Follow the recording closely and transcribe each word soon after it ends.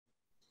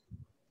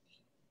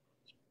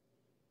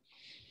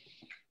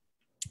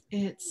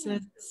It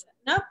says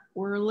setting up.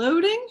 We're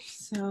loading,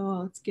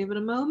 so let's give it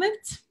a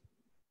moment.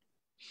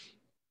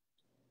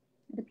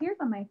 It appears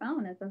on my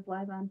phone. It says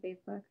live on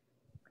Facebook.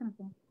 It's kind of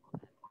cool.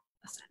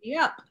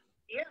 Yep.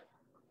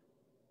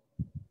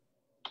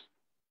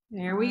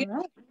 There we go.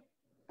 Right.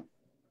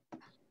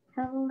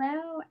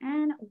 Hello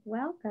and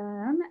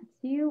welcome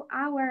to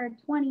our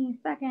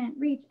 22nd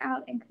Reach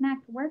Out and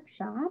Connect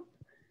workshop.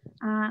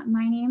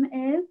 My name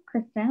is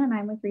Kristen and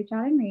I'm with Reach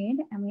Out and Read,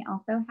 and we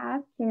also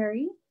have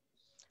Carrie.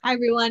 Hi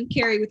everyone,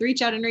 Carrie with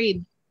Reach Out and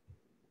Read.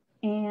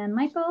 And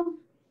Michael.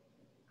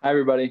 Hi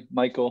everybody,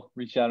 Michael,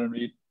 Reach Out and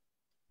Read.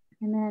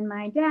 And then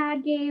my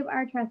dad, Gabe,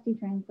 our trusty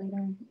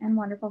translator and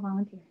wonderful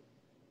volunteer.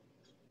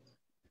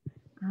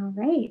 All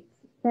right,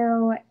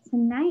 so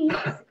tonight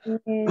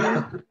is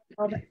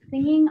called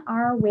Singing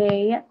Our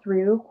Way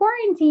Through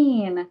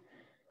Quarantine.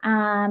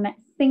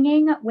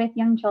 Singing with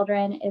young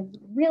children is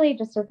really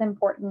just as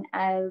important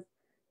as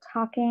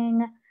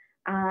talking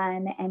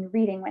and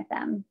reading with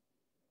them.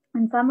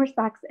 In some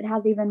respects, it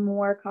has even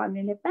more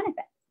cognitive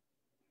benefits.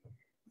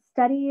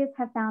 Studies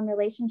have found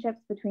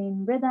relationships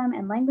between rhythm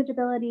and language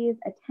abilities,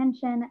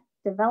 attention,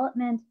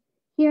 development,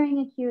 hearing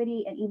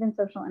acuity, and even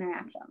social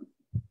interactions.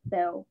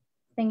 So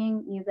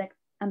singing, music,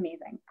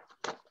 amazing.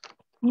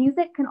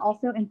 Music can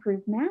also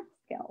improve math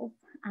skills.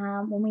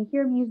 When we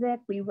hear music,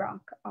 we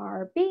rock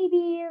our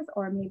babies,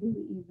 or maybe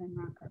we even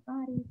rock our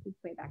bodies, we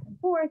sway back and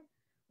forth,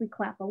 we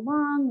clap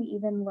along, we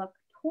even look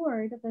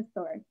toward the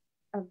source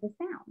of the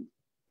sound.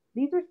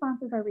 These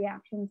responses are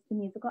reactions to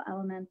musical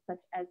elements such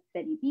as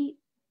steady beat,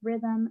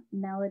 rhythm,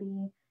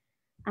 melody,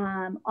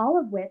 all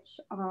of which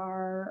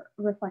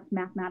reflect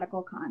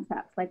mathematical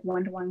concepts like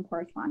one-to-one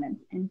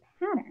correspondence and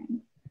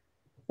patterns.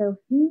 So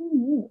who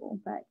knew?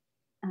 But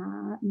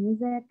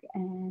music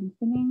and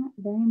singing,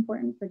 very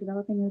important for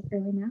developing those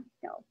early math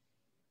skills.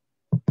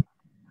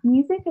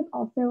 Music is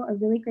also a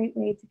really great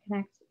way to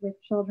connect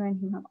with children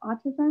who have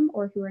autism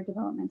or who are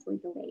developmentally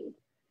delayed.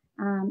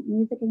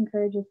 Music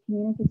encourages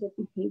communicative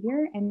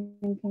behavior and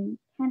can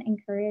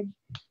encourage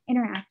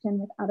interaction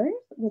with others,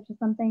 which is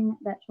something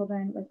that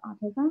children with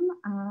autism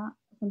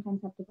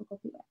sometimes have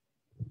difficulty with.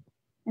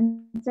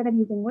 And instead of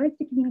using words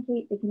to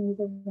communicate, they can use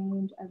a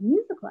range of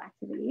musical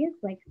activities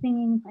like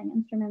singing, playing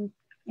instruments,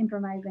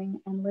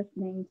 improvising, and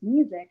listening to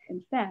music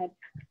instead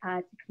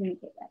to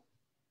communicate with.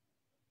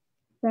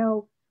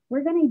 So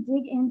we're going to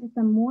dig into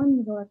some more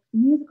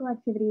musical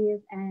activities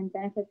and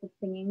benefits of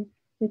singing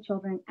to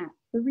children at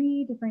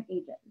 3 different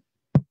ages.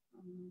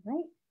 All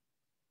right,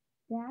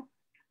 Jack.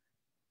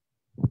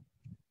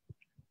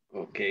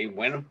 Ok,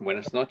 bueno,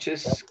 buenas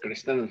noches.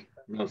 Kristen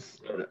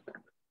nos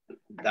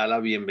da la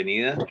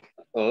bienvenida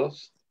a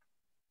todos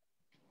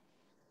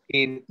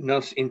y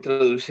nos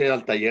introduce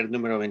al taller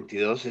número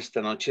 22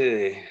 esta noche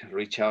de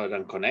Reach Out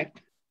and Connect,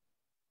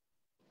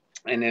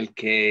 en el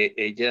que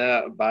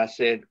ella va a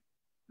hacer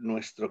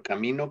nuestro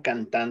camino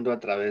cantando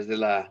a través de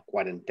la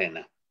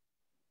cuarentena.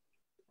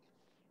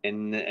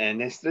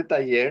 En este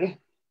taller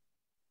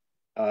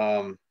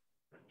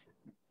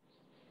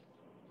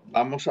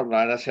vamos a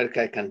hablar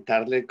acerca de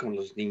cantarle con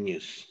los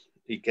niños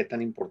y qué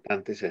tan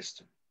importante es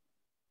esto.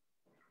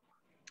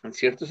 En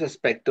ciertos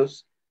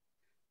aspectos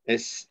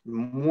es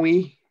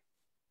muy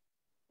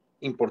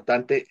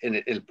importante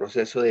en el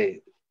proceso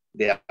de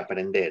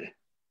aprender,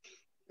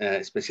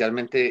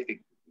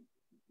 especialmente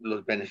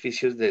los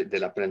beneficios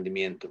del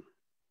aprendimiento.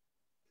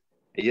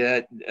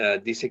 Ella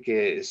dice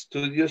que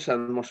estudios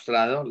han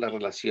mostrado la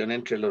relación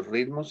entre los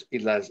ritmos y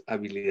las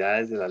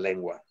habilidades de la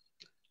lengua,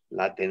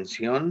 la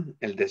atención,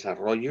 el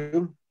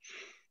desarrollo,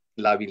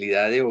 la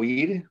habilidad de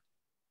oír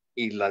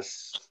y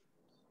las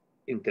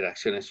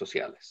interacciones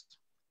sociales.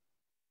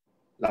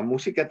 La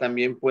música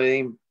también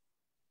puede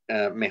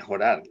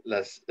mejorar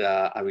las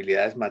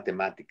habilidades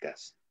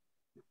matemáticas.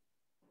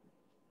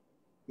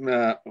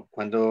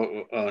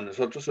 Cuando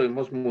nosotros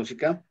oímos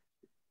música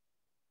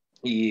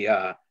y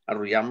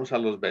arrullamos a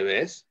los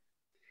bebés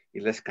y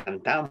les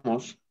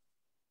cantamos,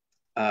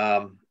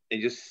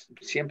 ellos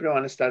siempre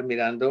van a estar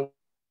mirando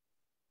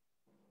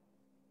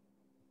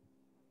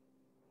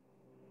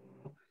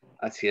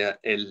hacia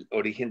el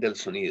origen del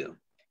sonido.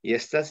 Y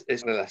esta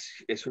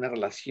es una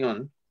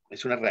reacción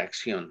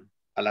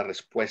a la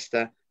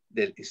respuesta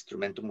del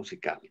instrumento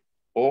musical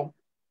o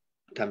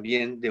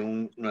también de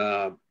un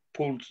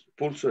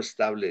pulso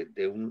estable,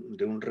 de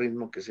un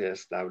ritmo que sea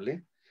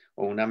estable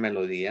o una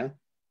melodía,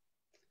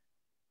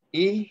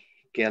 y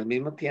que al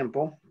mismo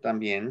tiempo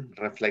también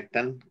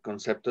reflectan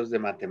conceptos de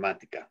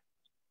matemática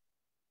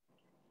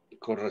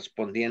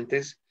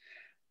correspondientes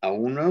a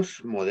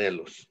unos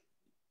modelos.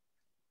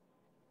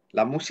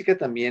 La música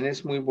también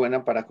es muy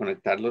buena para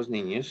conectar los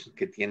niños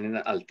que tienen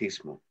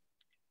autismo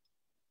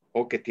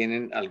o que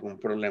tienen algún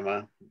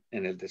problema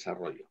en el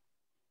desarrollo.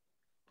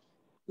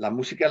 La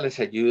música les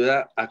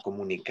ayuda a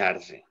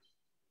comunicarse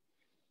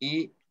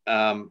y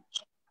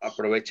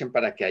aprovechen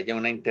para que haya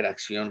una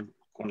interacción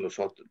con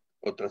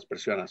otras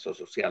personas o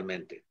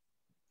socialmente.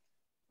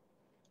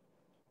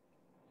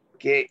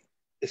 Que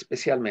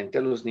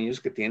especialmente los niños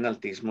que tienen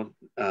autismo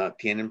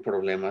tienen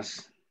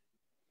problemas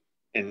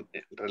en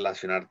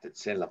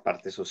relacionarse en la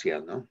parte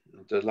social, ¿no?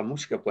 Entonces la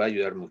música puede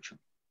ayudar mucho.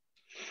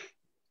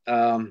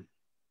 En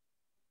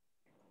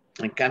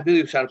cambio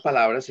de usar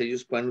palabras,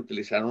 ellos pueden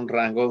utilizar un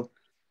rango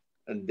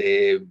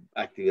de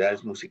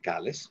actividades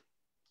musicales,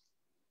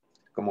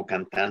 como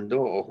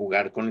cantando o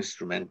jugar con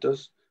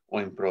instrumentos o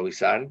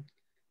improvisar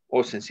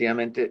o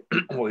sencillamente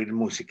oír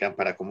música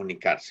para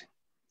comunicarse.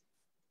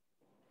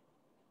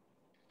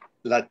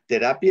 La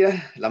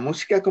terapia, la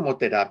música como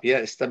terapia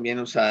es también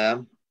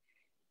usada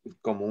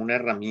como una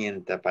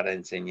herramienta para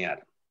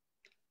enseñar.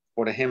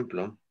 Por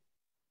ejemplo,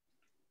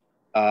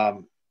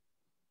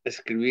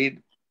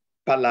 escribir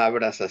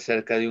palabras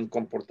acerca de un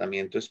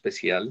comportamiento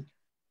especial,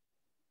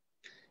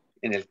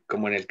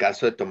 como en el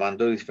caso de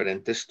tomando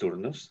diferentes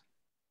turnos,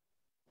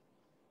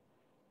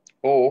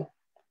 o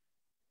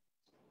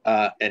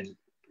el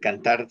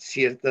cantar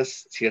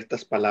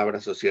ciertas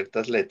palabras o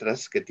ciertas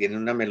letras que tienen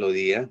una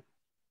melodía.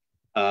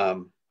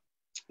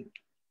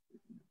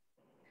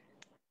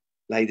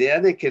 La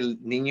idea de que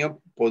el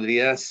niño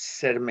podría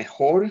ser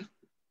mejor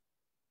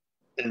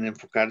en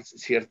enfocar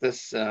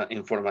ciertas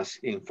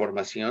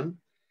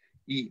información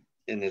y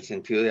en el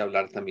sentido de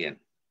hablar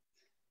también.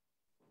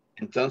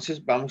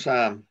 Entonces vamos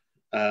a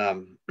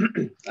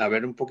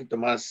ver un poquito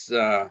más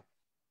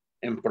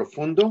en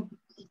profundo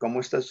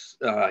cómo estas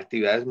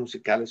actividades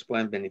musicales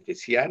pueden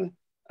beneficiar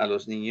a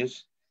los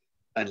niños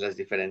en las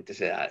diferentes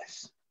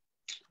edades.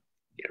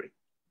 Gary.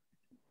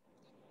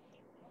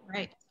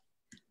 Right.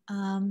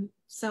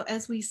 So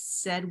as we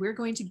said, we're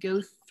going to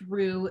go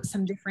through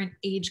some different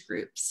age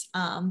groups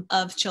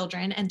of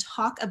children and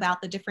talk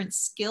about the different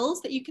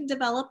skills that you can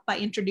develop by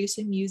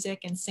introducing music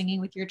and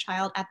singing with your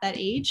child at that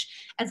age,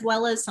 as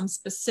well as some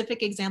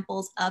specific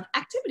examples of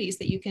activities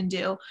that you can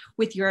do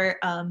with your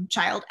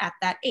child at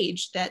that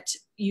age that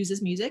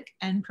uses music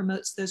and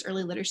promotes those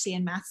early literacy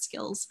and math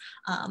skills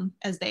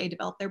as they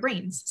develop their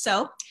brains.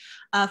 So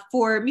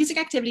for music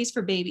activities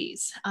for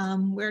babies,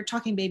 we're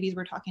talking babies,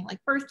 we're talking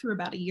like birth through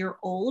about a year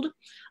old.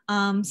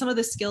 Some of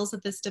the skills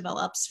that this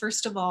develops,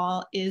 first of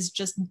all, is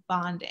just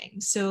bonding.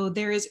 So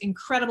there is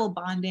incredible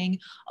bonding,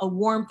 a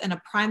warmth and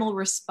a primal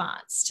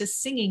response to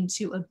singing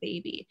to a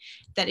baby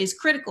that is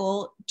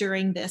critical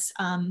during this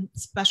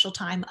special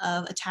time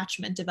of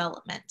attachment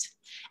development.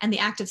 And the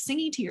act of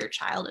singing to your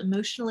child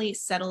emotionally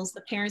settles the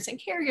parents and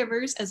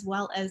caregivers as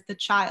well as the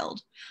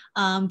child.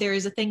 There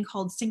is a thing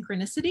called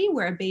synchronicity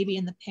where a baby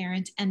and the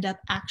parent end up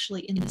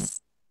actually in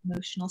this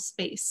emotional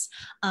space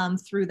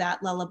through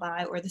that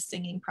lullaby or the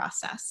singing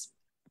process.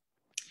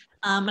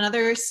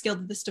 Another skill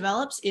that this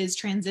develops is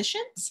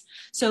transitions.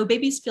 So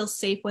babies feel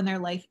safe when their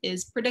life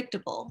is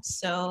predictable.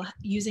 So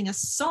using a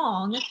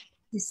song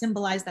to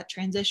symbolize that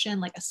transition,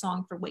 like a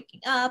song for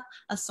waking up,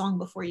 a song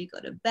before you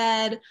go to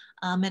bed,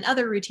 and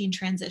other routine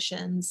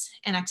transitions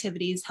and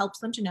activities helps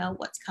them to know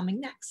what's coming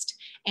next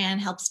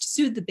and helps to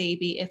soothe the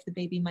baby if the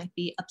baby might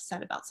be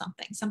upset about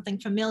something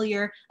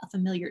familiar, a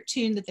familiar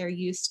tune that they're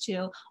used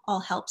to, all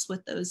helps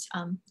with those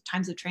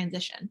times of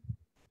transition.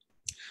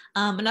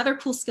 Another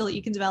cool skill that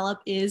you can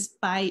develop is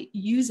by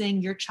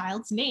using your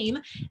child's name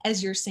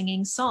as you're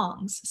singing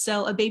songs.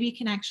 So a baby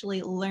can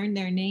actually learn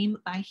their name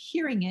by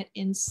hearing it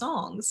in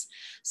songs.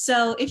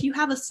 So if you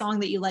have a song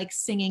that you like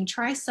singing,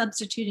 try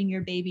substituting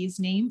your baby's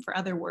name for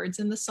other words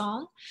in the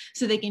song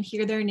so they can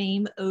hear their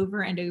name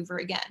over and over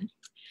again.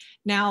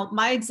 Now,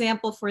 my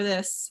example for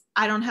this,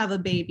 I don't have a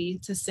baby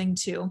to sing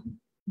to,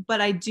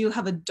 but I do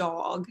have a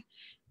dog.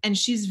 And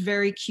she's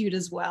very cute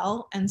as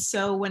well. And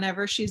so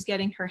whenever she's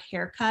getting her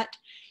hair cut,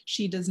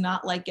 she does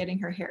not like getting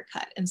her hair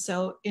cut. And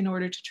so in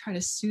order to try to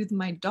soothe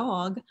my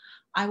dog,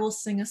 I will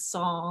sing a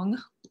song.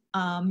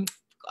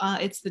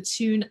 It's the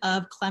tune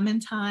of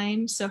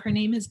Clementine. So her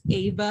name is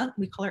Ava.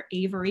 We call her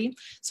Avery.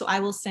 So I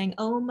will sing,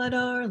 oh my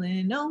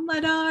darling, oh my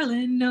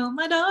darling, oh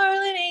my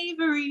darling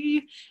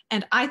Avery.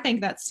 And I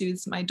think that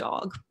soothes my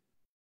dog.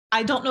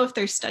 I don't know if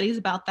there's studies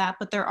about that,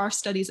 but there are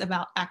studies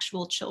about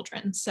actual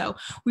children. So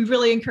we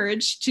really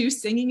encourage to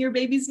singing your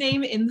baby's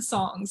name in the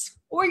songs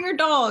or your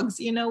dogs.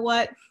 You know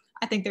what?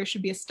 I think there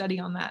should be a study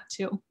on that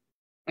too.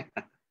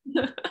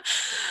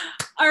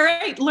 All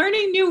right,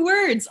 learning new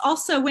words.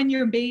 Also, when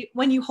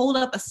you hold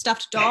up a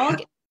stuffed dog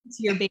to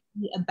your baby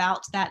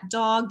about that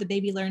dog, the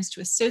baby learns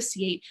to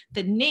associate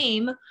the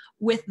name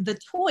with the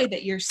toy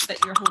that you're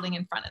holding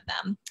in front of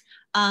them.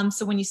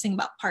 So when you sing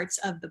about parts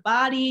of the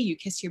body, you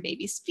kiss your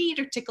baby's feet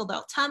or tickle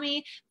their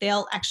tummy,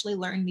 they'll actually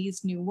learn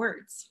these new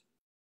words.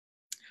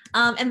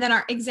 And then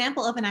our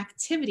example of an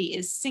activity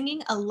is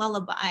singing a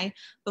lullaby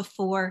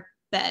before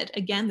bed.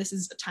 Again, this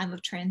is a time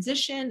of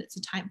transition. It's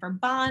a time for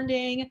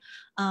bonding.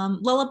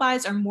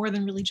 Lullabies are more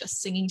than really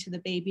just singing to the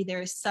baby.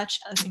 There is such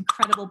an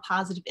incredible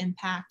positive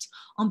impact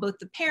on both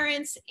the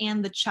parents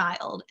and the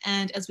child.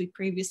 And as we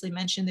previously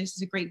mentioned, this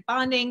is a great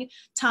bonding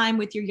time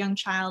with your young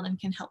child and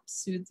can help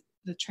smooth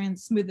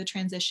the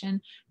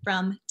transition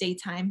from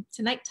daytime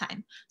to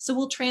nighttime. So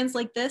we'll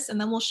translate this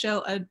and then we'll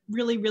show a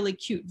really, really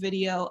cute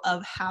video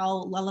of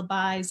how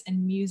lullabies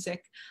and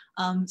music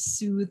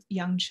soothe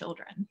young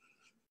children.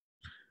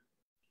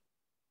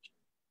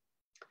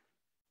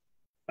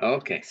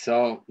 Okay,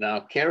 so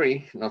now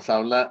Carrie nos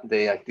habla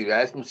de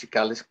actividades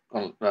musicales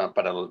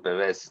para los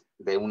bebés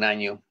de 1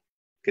 año,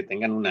 que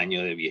tengan 1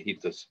 año de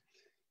viejitos.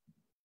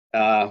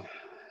 La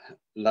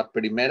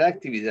primera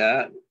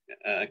actividad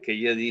que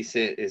ella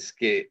dice es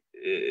que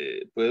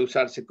puede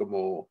usarse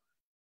como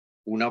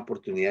una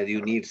oportunidad de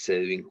unirse,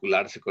 de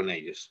vincularse con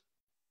ellos.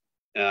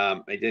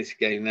 Ella dice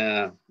que hay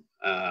una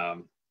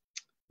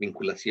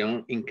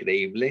vinculación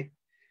increíble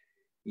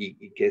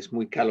y que es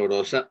muy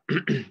calorosa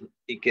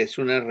y que es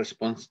una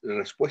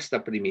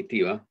respuesta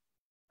primitiva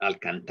al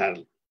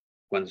cantar,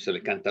 cuando se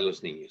le canta a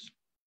los niños.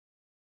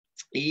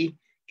 Y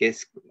que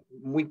es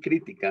muy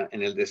crítica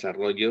en el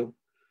desarrollo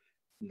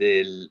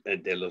de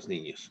los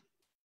niños.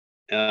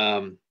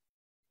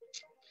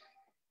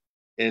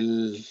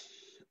 El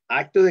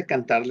acto de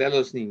cantarle a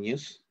los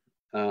niños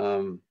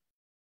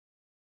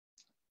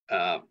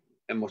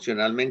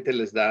emocionalmente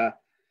les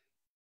da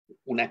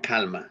una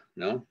calma,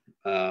 ¿no?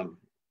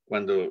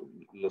 Cuando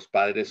los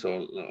padres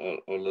o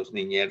los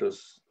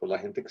niñeros o la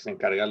gente que se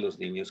encarga de los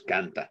niños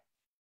canta.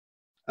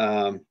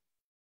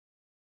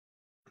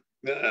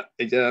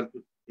 Ella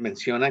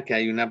menciona que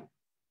hay una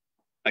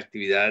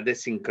actividad de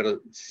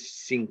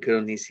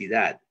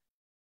sincronicidad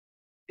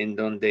en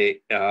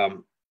donde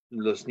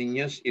los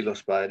niños y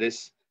los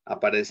padres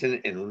aparecen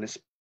en un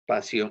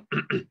espacio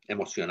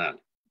emocional.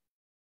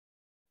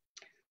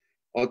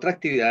 Otra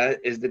actividad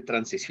es de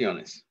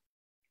transiciones,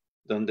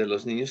 donde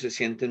los niños se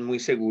sienten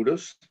muy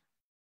seguros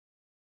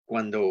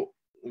cuando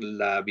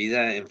la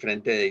vida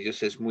enfrente de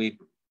ellos es muy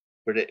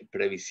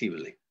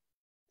previsible.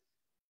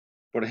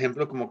 Por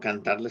ejemplo, como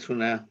cantarles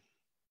una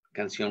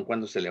canción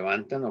cuando se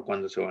levantan o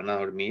cuando se van a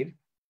dormir,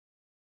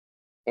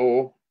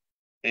 o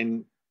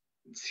en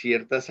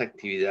ciertas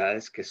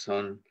actividades que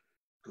son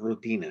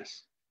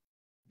rutinas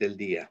del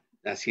día.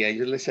 Así a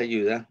ellos les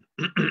ayuda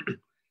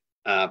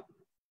a,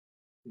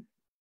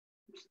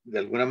 de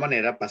alguna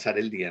manera, pasar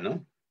el día,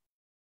 ¿no?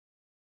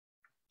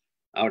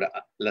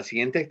 Ahora, la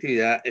siguiente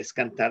actividad es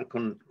cantar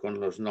con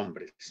los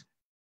nombres.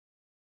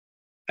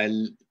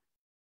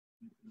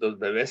 Los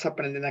bebés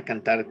aprenden a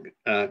cantar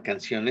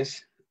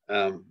canciones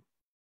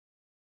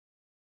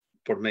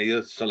por medio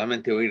de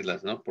solamente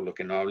oírlas, ¿no? Por lo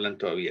que no hablan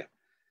todavía.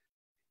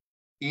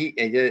 Y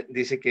ella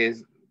dice que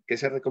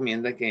se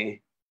recomienda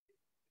que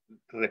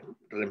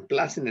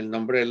reemplacen el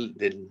nombre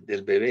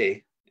del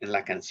bebé en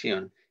la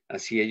canción.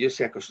 Así ellos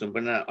se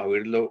acostumbran a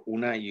oírlo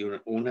una y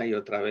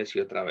otra vez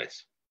y otra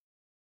vez.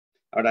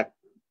 Ahora,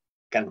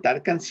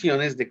 cantar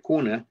canciones de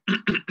cuna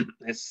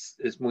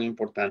es muy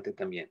importante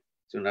también.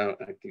 Es una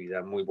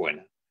actividad muy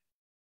buena.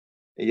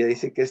 Ella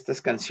dice que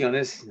estas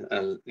canciones,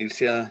 al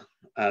irse a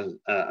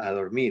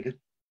dormir,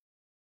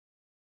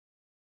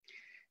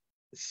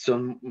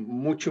 son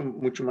mucho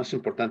más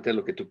importantes de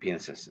lo que tú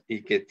piensas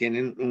y que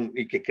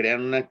y que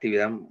crean una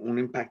actividad, un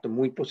impacto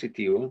muy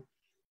positivo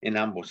en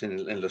ambos,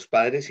 en los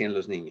padres y en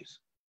los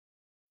niños.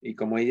 Y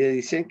como ella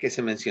dice, que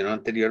se mencionó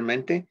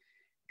anteriormente,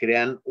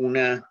 crean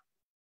un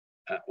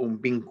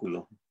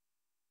vínculo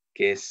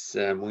que es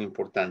muy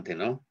importante,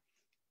 ¿no?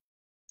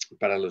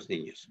 Para los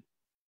niños.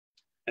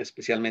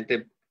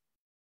 Especialmente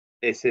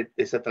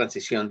esa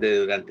transición de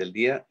durante el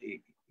día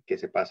y que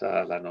se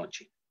pasa a la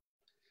noche.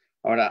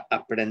 Ahora,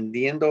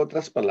 aprendiendo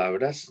otras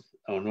palabras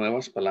o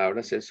nuevas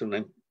palabras es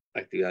una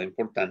actividad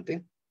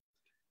importante.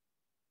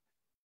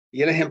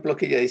 Y el ejemplo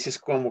que ella dice es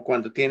como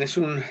cuando tienes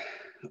un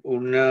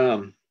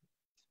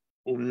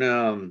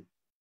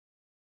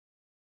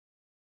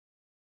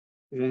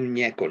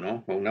muñeco,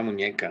 ¿no? O una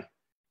muñeca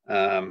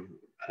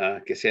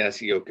que sea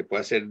así o que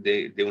pueda ser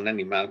de un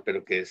animal,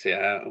 pero que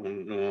sea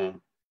un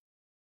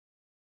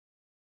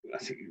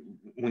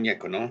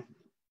muñeco, ¿no?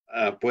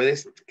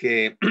 Puedes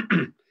que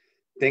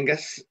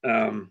tengas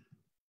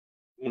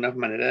una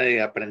manera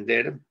de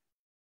aprender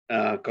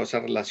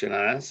cosas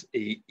relacionadas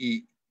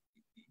y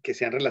que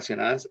sean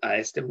relacionadas a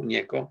este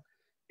muñeco,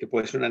 que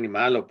puede ser un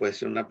animal o puede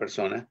ser una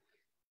persona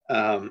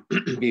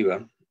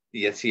viva.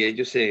 Y así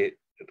ellos se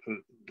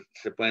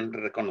pueden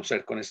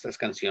reconocer con estas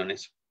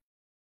canciones.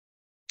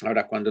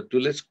 Ahora, cuando tú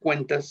les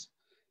cuentas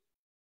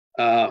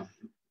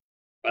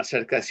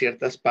acerca de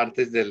ciertas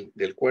partes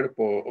del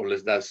cuerpo o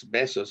les das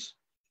besos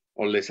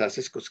o les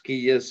haces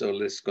cosquillas o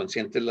les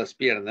consientes las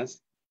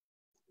piernas,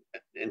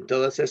 en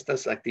todas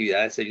estas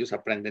actividades ellos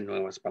aprenden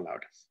nuevas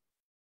palabras.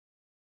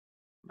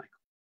 Michael.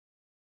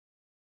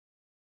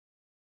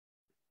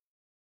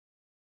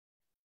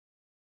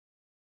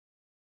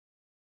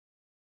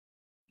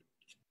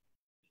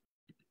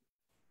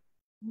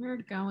 We're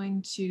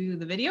going to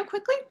the video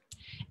quickly.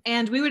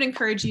 And we would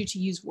encourage you to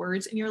use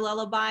words in your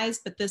lullabies,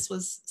 but this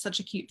was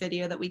such a cute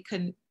video that we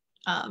couldn't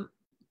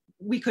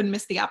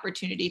miss the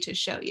opportunity to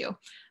show you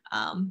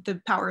the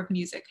power of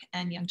music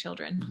and young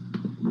children.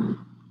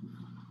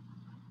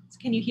 So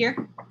can you hear?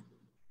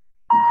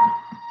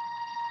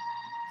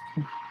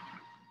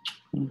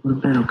 A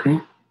little bit, okay?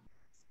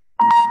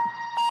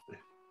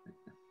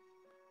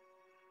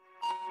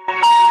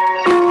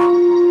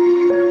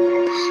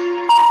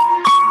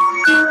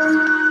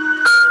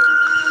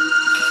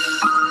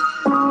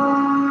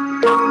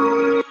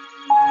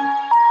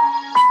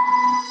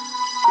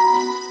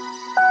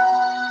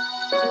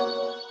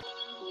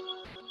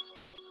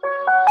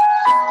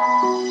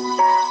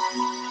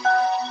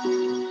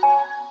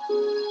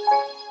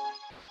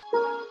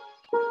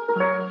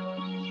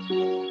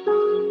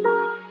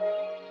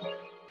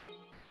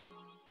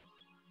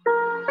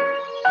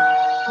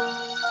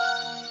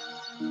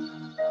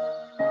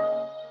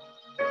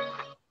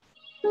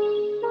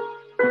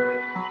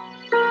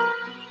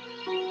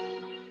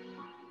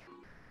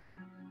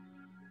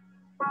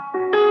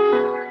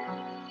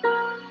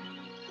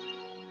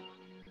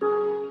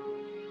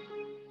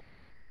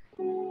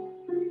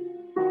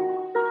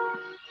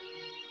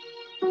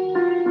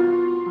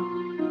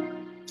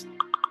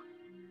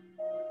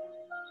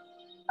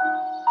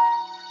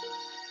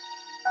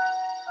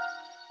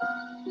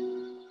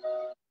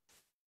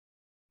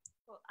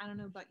 I don't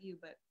know about you,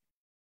 but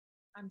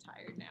I'm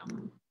tired now.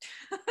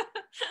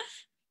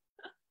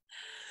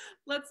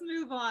 Let's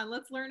move on.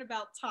 Let's learn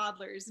about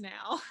toddlers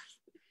now.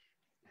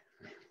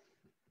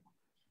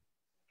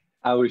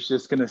 I was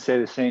just gonna say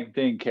the same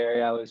thing,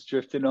 Carrie. I was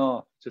drifting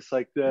off, just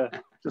like the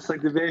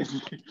baby.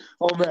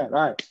 Oh man!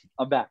 All right,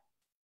 I'm back.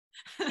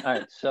 All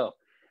right, so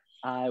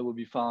I will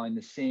be following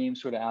the same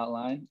sort of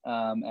outline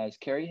as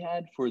Carrie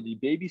had for the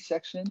baby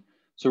section.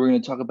 So we're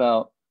going to talk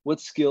about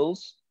what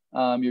skills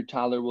your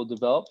toddler will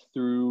develop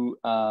through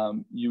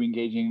you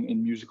engaging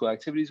in musical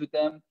activities with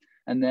them,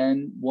 and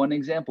then one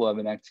example of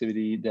an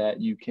activity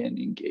that you can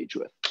engage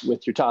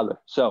with your toddler.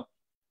 So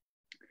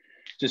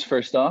just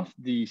first off,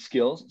 the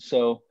skills.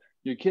 So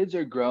your kids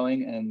are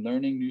growing and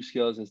learning new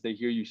skills as they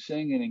hear you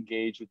sing and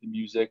engage with the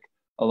music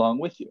along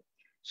with you.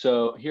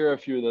 So here are a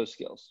few of those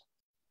skills.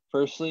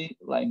 Firstly,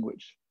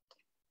 language.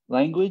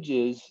 Language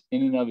is,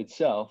 in and of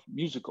itself,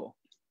 musical.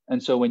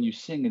 And so when you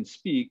sing and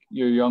speak,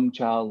 your young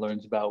child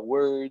learns about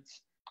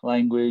words,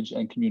 language,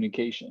 and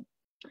communication.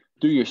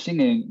 Through your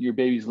singing, your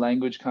baby's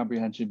language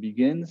comprehension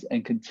begins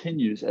and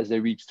continues as they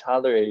reach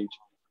toddler age,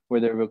 where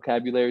their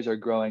vocabularies are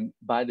growing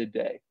by the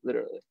day,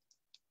 literally.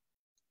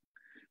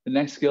 The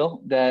next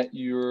skill that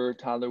your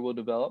toddler will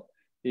develop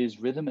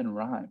is rhythm and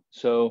rhyme.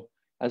 So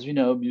as we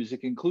know,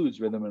 music includes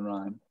rhythm and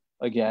rhyme,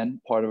 again,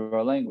 part of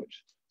our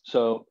language.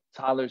 So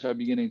toddlers are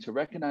beginning to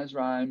recognize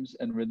rhymes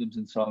and rhythms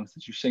in songs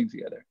that you sing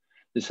together.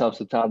 This helps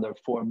the toddler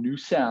form new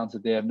sounds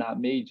that they have not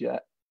made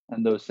yet,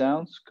 and those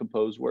sounds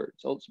compose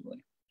words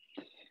ultimately.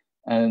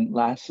 And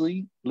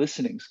lastly,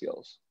 listening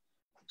skills.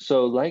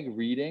 So like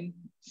reading,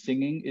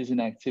 singing is an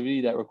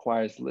activity that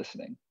requires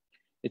listening.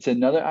 It's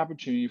another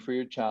opportunity for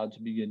your child to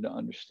begin to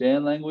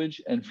understand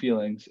language and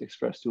feelings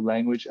expressed through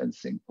language and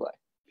sing play.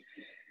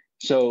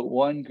 So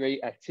one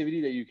great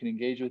activity that you can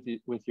engage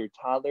with your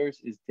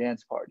toddlers is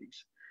dance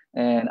parties.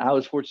 And I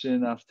was fortunate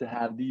enough to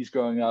have these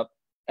growing up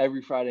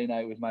every Friday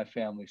night with my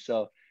family.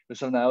 So it's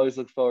something I always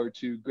look forward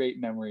to, great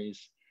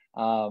memories.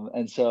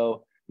 And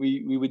so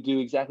we would do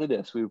exactly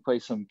this. We would play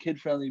some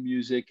kid-friendly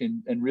music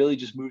and really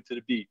just move to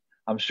the beat.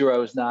 I'm sure I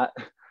was not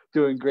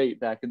doing great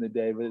back in the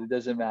day, but it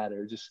doesn't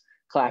matter. Just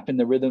clapping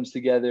the rhythms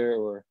together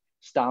or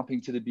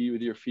stomping to the beat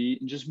with your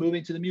feet and just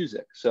moving to the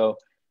music. So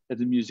if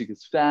the music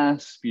is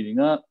fast, speeding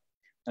up,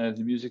 and if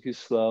the music is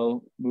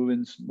slow,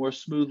 moving more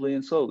smoothly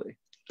and slowly.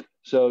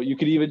 So you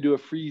could even do a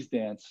freeze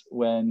dance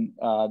when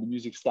the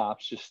music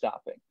stops, just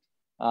stopping.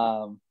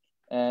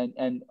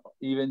 And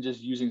even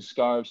just using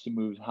scarves to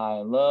move high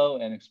and low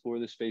and explore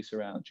the space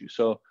around you.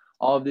 So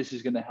all of this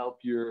is going to help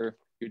your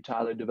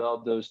toddler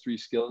develop those 3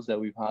 skills that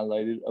we've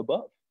highlighted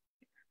above.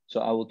 So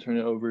I will turn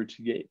it over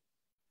to Gabe.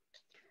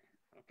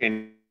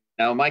 Okay.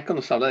 Now Michael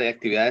nos habla de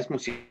actividades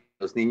musicales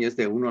para los niños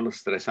de 1 a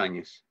los 3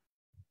 años.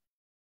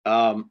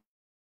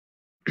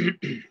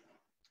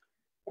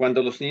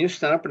 Cuando los niños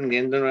están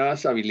aprendiendo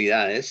nuevas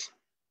habilidades,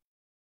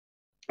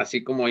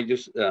 así como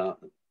ellos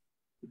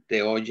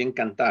te oyen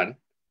cantar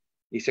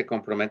y se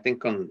comprometen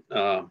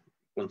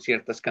con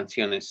ciertas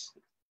canciones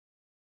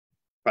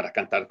para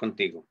cantar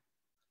contigo.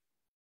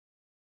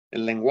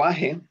 El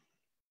lenguaje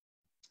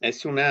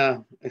es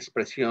una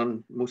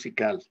expresión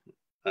musical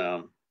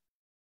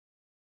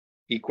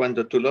y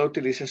cuando tú lo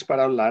utilizas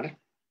para hablar,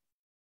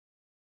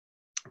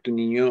 tu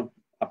niño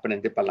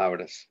aprende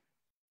palabras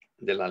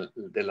de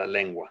la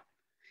lengua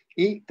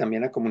y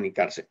también a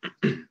comunicarse.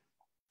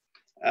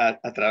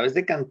 A través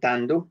de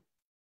cantando,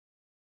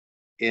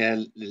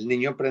 el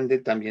niño aprende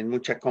también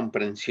mucha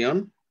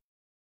comprensión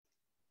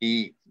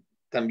y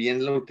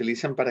también lo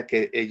utilizan para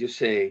que ellos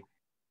se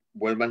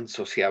vuelvan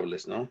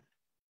sociables, ¿no?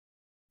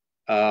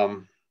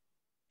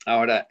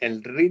 Ahora,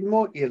 el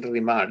ritmo y el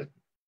rimar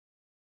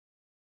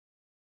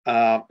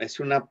es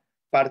una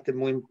parte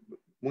muy,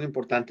 muy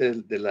importante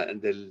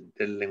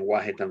del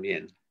lenguaje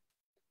también,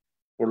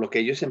 por lo que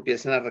ellos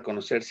empiezan a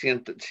reconocer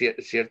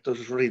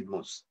ciertos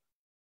ritmos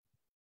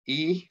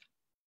y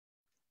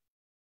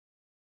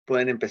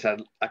pueden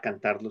empezar a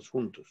cantarlos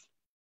juntos.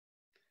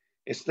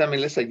 Esto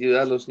también les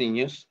ayuda a los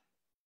niños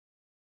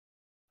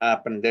a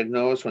aprender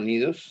nuevos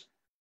sonidos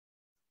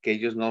que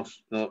ellos no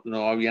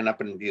habían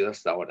aprendido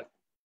hasta ahora.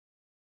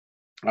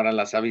 Ahora,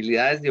 las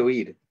habilidades de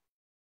oír,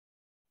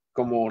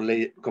 como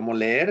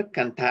leer,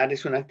 cantar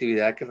es una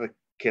actividad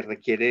que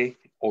requiere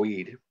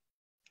oír.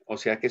 O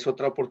sea que es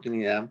otra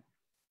oportunidad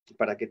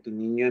para que tu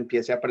niño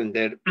empiece a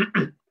aprender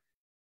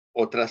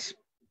otras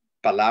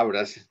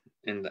palabras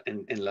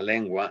en la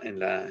lengua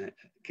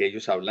que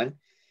ellos hablan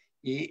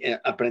y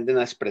aprenden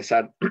a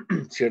expresar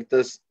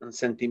ciertos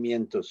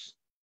sentimientos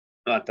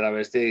a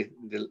través de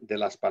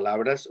las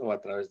palabras o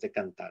a través de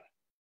cantar.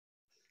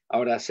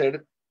 Ahora,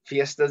 hacer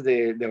fiestas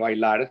de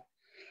bailar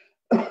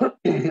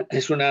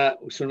es una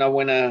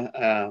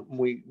buena,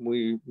 muy,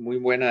 muy, muy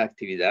buena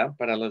actividad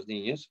para los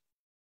niños.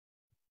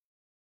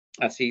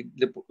 Así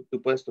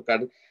tú puedes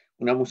tocar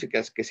una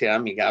música que sea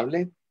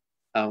amigable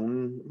a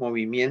un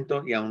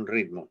movimiento y a un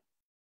ritmo.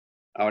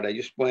 Ahora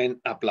ellos pueden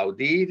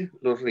aplaudir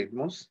los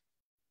ritmos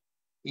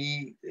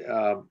y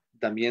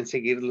también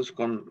seguirlos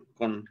con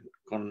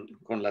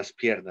las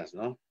piernas,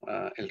 ¿no?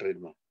 El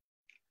ritmo.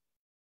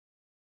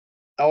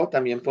 O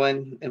también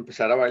pueden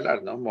empezar a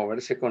bailar, ¿no?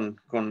 Moverse con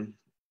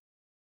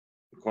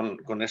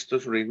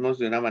estos ritmos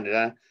de una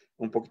manera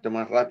un poquito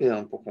más rápida,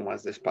 un poco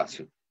más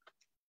despacio.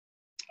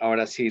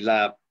 Ahora, si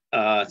la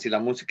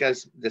música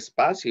es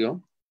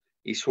despacio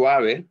y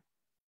suave,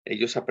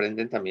 ellos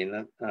aprenden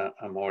también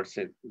a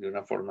moverse de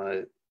una forma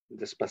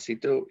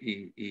despacito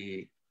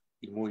y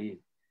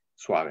muy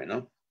suave,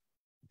 ¿no?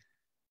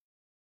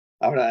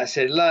 Ahora,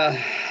 hacer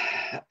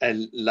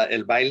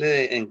el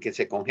baile en que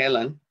se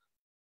congelan,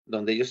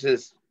 donde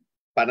ellos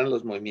paran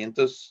los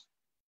movimientos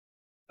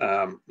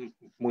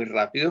muy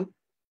rápido,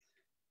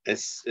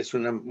 es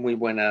una muy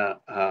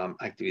buena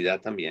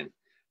actividad también.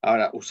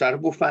 Ahora, usar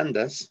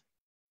bufandas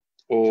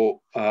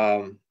o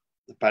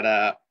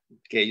para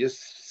que ellos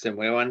se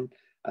muevan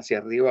hacia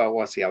arriba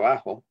o hacia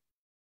abajo,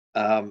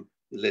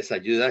 les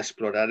ayuda a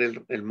explorar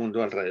el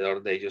mundo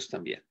alrededor de ellos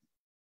también.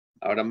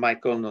 Ahora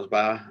Michael nos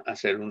va a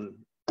hacer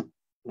un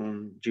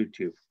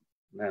YouTube,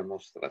 una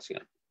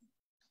demostración.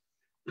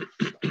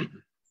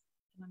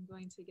 I'm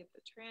going to get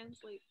the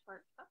translate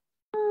part up.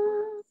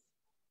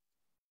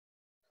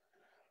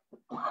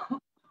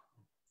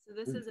 So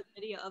this is a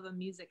video of a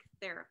music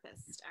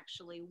therapist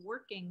actually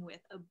working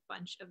with a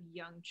bunch of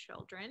young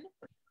children,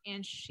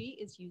 and she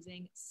is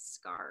using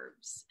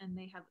scarves, and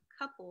they have a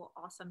couple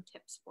awesome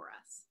tips for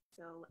us.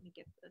 So let me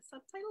get the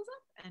subtitles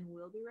up and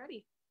we'll be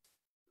ready.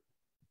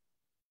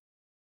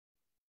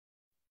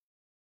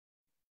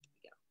 There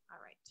we go. All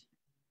right.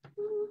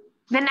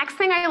 The next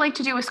thing I like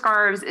to do with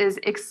scarves is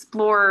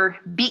explore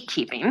beat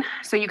keeping.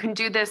 So you can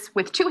do this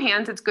with two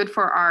hands. It's good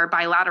for our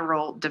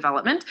bilateral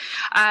development.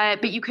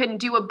 But you can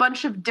do a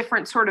bunch of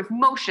different sort of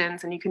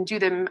motions, and you can do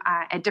them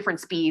at different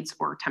speeds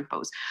or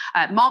tempos.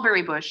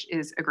 Mulberry bush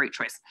is a great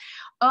choice.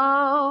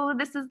 Oh,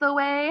 this is the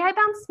way I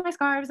bounce my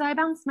scarves. I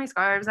bounce my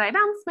scarves. I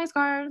bounce my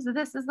scarves.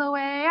 This is the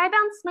way I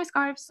bounce my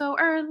scarves so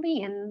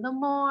early in the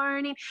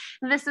morning.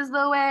 This is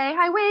the way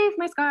I wave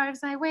my scarves.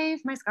 I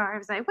wave my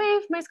scarves. I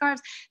wave my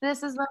scarves.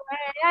 This is the way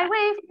I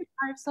wave my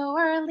scarves so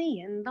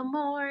early in the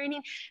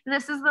morning.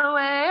 This is the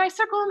way I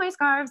circle my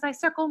scarves. I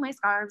circle my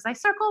scarves. I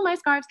circle my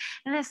scarves.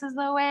 This is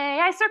the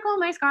way I circle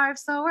my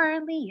scarves so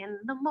early in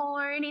the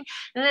morning.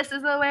 This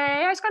is the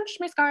way I scrunch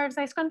my scarves.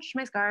 I scrunch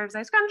my scarves.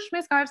 I scrunch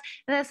my scarves.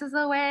 This is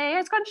the way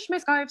I scrunch my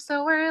scarves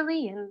so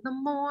early in the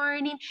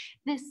morning.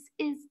 This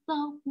is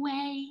the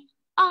way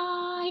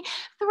I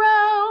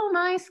throw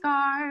my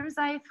scarves.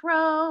 I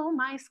throw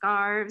my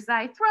scarves.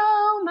 I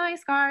throw my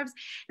scarves.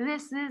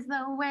 This is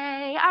the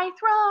way I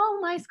throw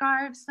my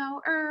scarves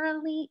so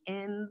early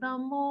in the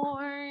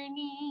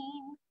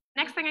morning.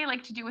 Next thing I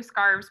like to do with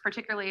scarves,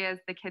 particularly as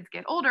the kids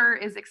get older,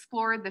 is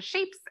explore the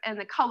shapes and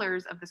the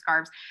colors of the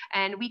scarves.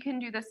 And we can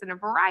do this in a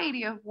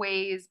variety of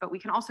ways, but we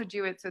can also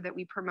do it so that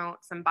we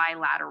promote some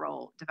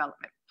bilateral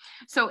development.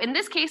 So in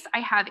this case, I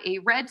have a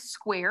red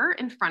square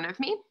in front of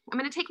me. I'm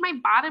going to take my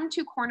bottom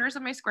two corners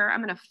of my square.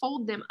 I'm going to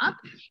fold them up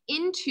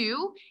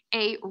into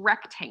a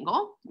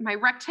rectangle. My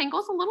rectangle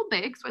is a little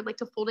big, so I'd like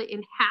to fold it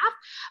in half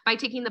by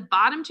taking the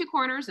bottom two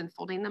corners and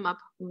folding them up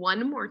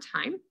one more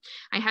time.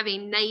 I have a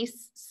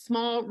nice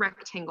small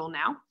rectangle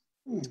now.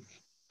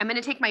 I'm going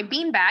to take my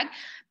beanbag.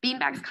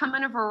 Beanbags come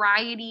in a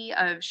variety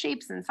of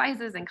shapes and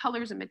sizes and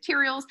colors and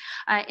materials.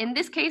 In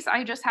this case,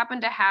 I just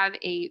happen to have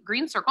a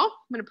green circle.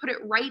 I'm going to put it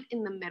right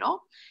in the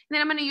middle. And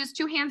then I'm going to use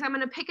two hands. I'm going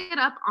to pick it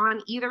up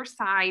on either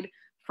side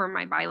for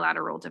my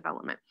bilateral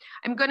development.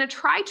 I'm going to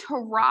try to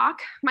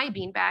rock my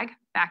beanbag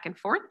back and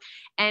forth.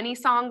 Any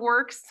song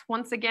works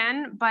once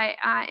again, but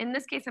in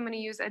this case, I'm going to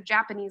use a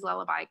Japanese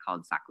lullaby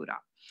called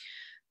Sakura.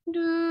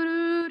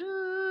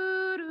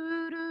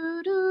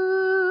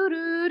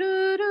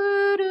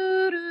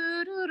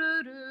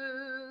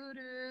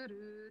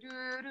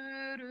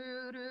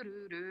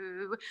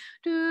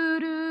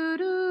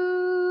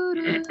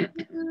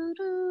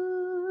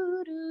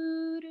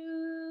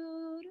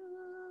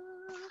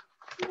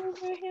 Move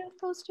your hands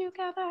close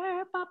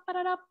together. Bum,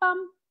 ba-da-da,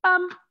 bum,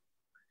 bum,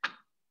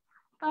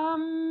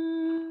 bum.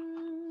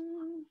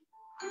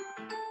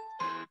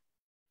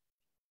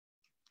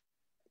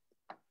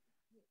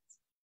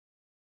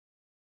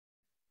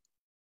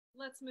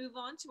 Let's move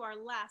on to our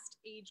last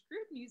age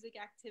group, music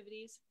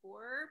activities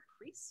for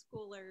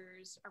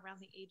preschoolers around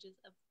the ages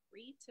of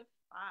 3 to 5.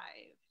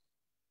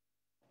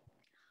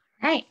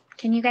 All right.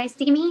 Can you guys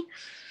see me?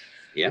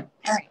 Yeah.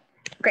 All right.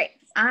 Great.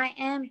 I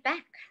am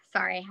back.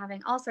 Sorry,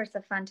 having all sorts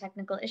of fun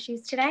technical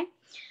issues today.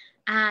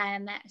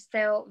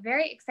 So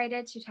very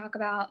excited to talk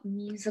about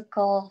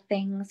musical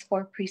things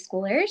for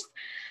preschoolers.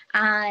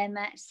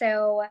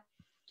 So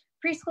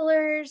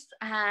preschoolers,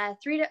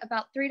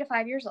 about 3 to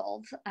 5 years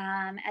old.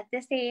 At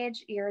this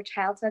age, your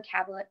child's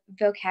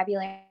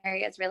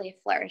vocabulary is really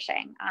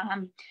flourishing.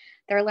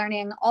 They're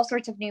learning all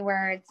sorts of new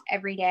words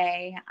every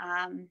day,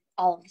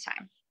 all of the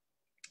time.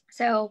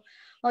 So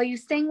while you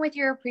sing with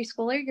your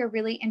preschooler, you're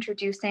really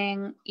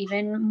introducing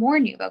even more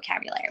new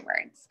vocabulary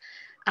words.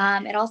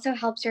 It also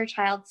helps your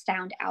child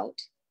sound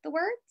out the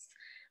words.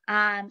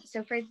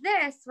 So for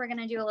this, we're going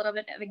to do a little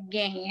bit of a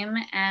game,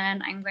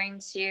 and I'm going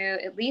to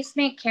at least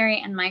make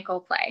Carrie and Michael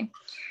play.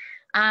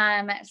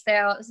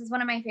 So this is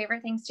one of my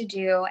favorite things to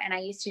do, and I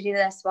used to do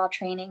this while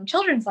training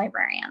children's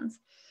librarians.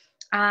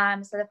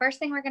 So the first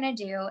thing we're going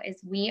to do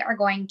is we are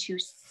going to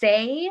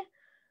say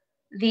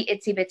the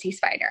Itsy Bitsy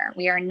Spider.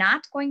 We are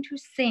not going to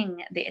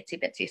sing the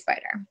Itsy Bitsy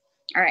Spider.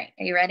 All right,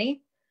 are you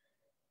ready?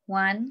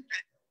 1,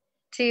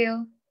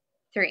 2,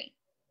 3.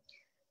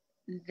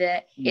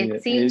 The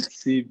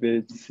itsy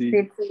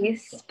bitsy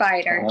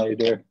spider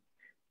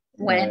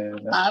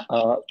went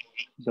up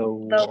the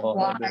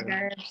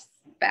water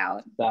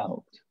spout.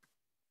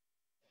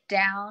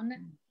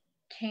 Down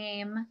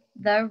came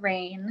the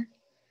rain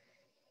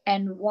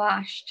and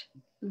washed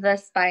the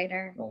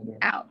spider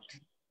out.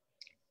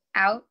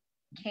 Out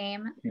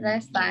came the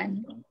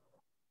sun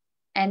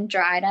and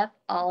dried up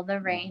all the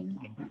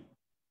rain.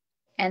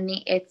 And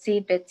the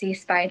itsy bitsy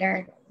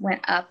spider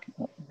went up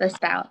the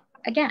spout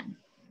again.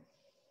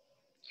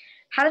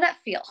 How did that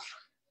feel?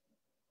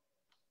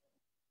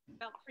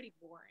 Felt pretty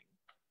boring.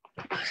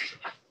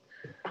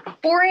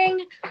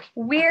 Boring,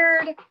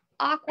 weird,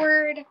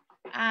 awkward.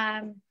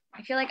 I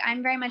feel like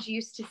I'm very much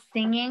used to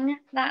singing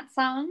that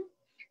song.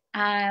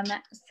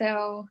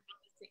 So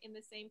in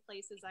the same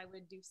places I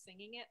would do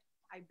singing it,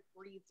 I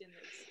breathed in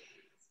those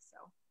singings.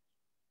 So.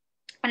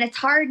 And it's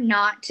hard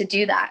not to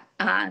do that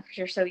because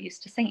you're so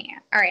used to singing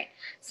it. All right,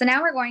 so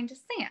now we're going to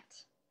sing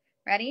it.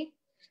 Ready?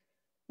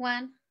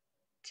 1,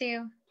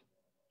 2,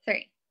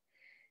 3.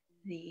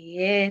 The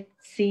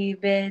itsy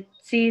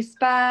bitsy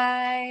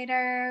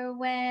spider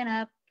went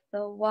up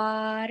the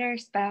water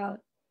spout.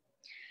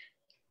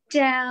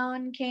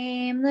 Down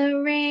came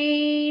the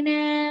rain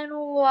and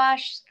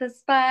washed the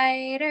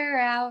spider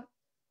out.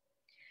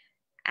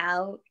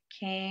 Out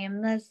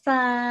came the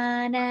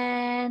sun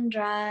and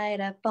dried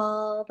up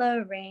all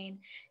the rain.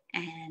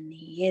 And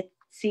the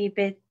itsy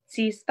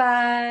bitsy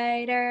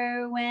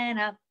spider went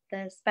up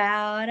the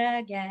spout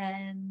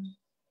again.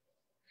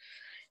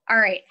 All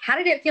right, how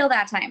did it feel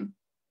that time?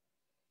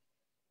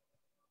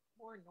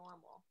 More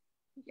normal.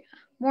 Yeah,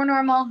 more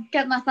normal,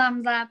 get my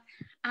thumbs up.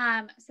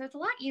 So it's a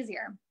lot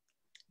easier.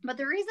 But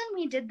the reason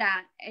we did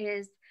that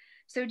is,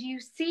 so do you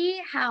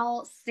see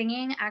how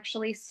singing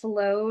actually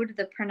slowed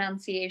the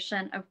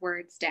pronunciation of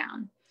words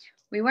down?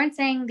 We weren't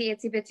saying the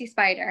itsy bitsy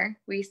spider,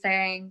 we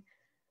sang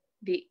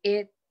the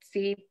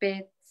itsy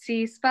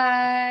bitsy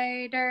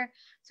spider.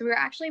 So we're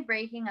actually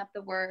breaking up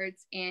the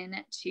words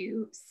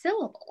into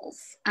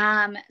syllables.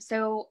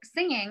 So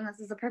singing, this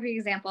is a perfect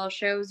example,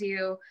 shows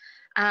you,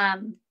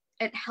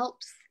 it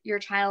helps your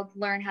child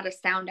learn how to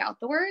sound out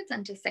the words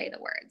and to say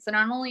the words. So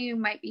not only you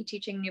might be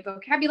teaching new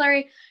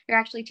vocabulary, you're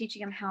actually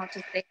teaching them how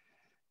to say.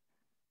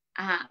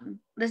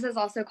 This is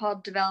also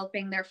called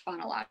developing their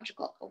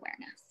phonological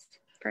awareness,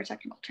 for a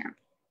technical term.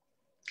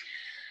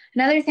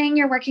 Another thing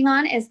you're working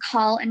on is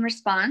call and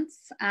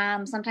response.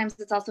 Sometimes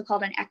it's also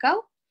called an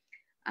echo.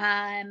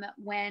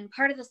 When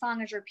part of the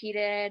song is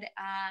repeated,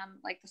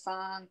 like the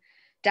song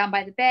Down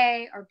by the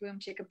Bay or Boom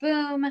Chicka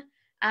Boom,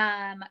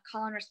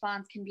 call and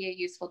response can be a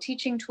useful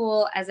teaching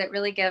tool as it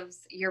really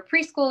gives your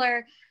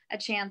preschooler a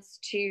chance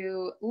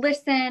to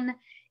listen,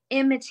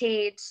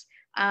 imitate,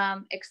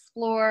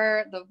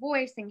 explore the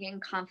voice and gain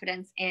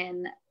confidence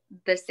in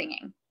the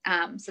singing.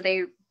 So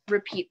they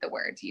repeat the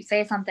words. You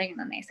say something and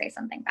then they say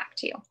something back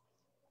to you.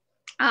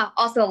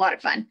 Also a lot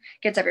of fun,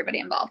 gets everybody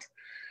involved.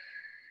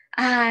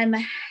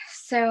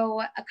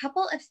 So a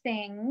couple of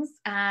things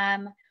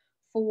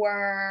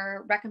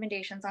for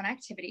recommendations on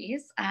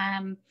activities.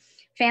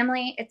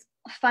 Family, it's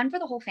fun for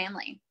the whole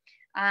family.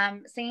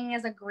 Singing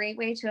is a great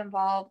way to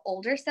involve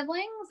older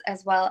siblings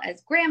as well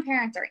as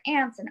grandparents or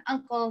aunts and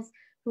uncles,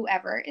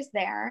 whoever is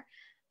there.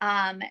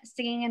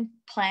 Singing and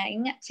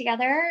playing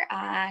together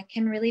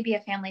can really be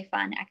a family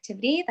fun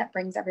activity that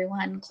brings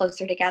everyone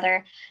closer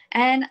together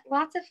and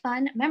lots of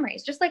fun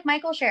memories. Just like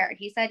Michael shared,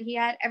 he said he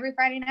had every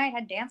Friday night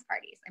had dance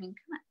parties. I mean,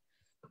 come on,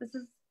 this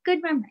is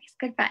good memories,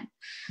 good fun.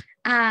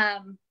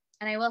 And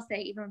I will say,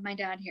 even with my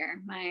dad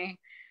here,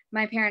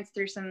 my parents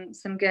threw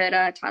some good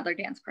toddler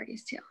dance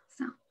parties too.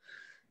 So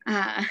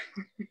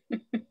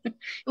it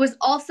was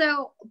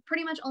also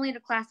pretty much only to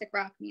classic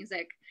rock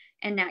music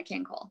and Nat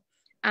King Cole.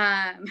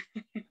 And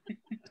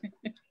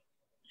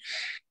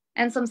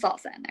some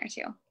salsa in there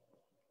too.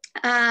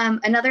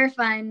 Another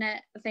fun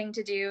thing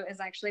to do is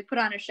actually put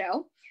on a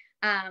show.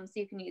 So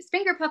you can use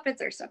finger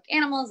puppets or stuffed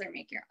animals or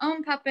make your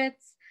own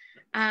puppets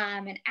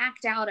and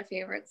act out a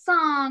favorite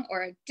song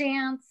or a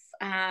dance.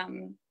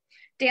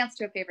 Dance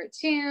to a favorite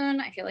tune.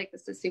 I feel like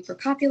this is super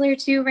popular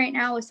too right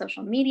now with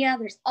social media.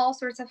 There's all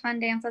sorts of fun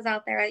dances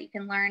out there that you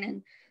can learn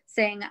and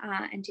sing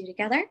and do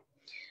together.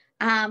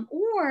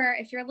 Or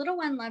if your little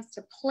one loves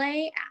to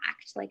play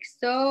act, like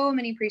so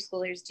many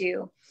preschoolers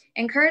do,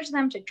 encourage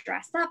them to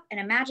dress up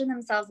and imagine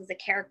themselves as a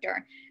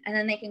character, and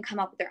then they can come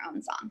up with their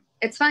own song.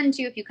 It's fun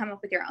too if you come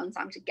up with your own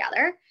song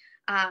together.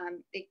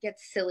 It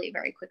gets silly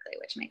very quickly,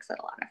 which makes it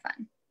a lot of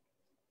fun.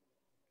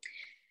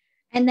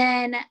 And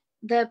then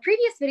the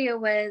previous video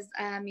was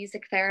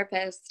music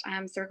therapist.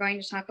 So we're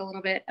going to talk a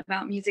little bit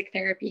about music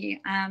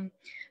therapy.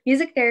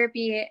 Music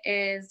therapy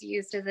is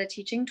used as a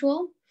teaching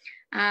tool.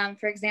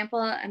 For example,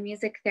 a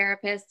music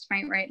therapist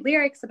might write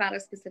lyrics about a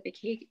specific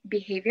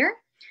behavior,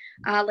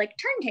 like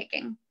turn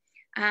taking.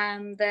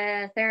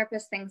 The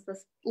therapist sings the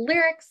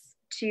lyrics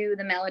to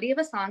the melody of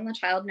a song the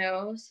child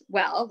knows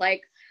well,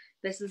 like,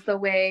 this is the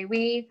way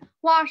we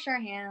wash our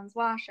hands,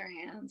 wash our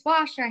hands,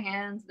 wash our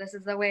hands. This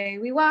is the way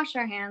we wash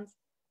our hands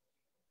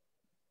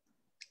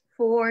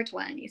for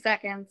 20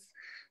 seconds.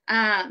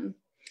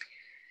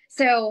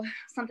 So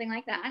something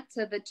like that.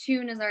 So the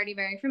tune is already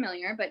very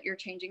familiar, but you're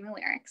changing the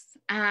lyrics.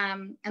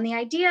 And the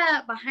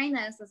idea behind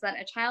this is that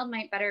a child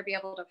might better be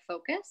able to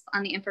focus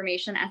on the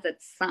information as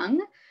it's sung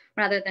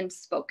rather than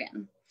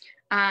spoken.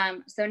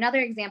 So another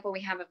example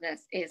we have of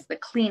this is the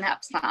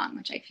cleanup song,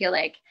 which I feel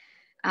like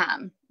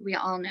we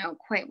all know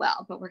quite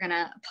well, but we're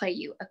gonna play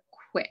you a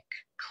quick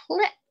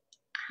clip.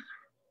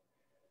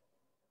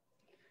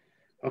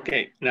 Ok,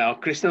 now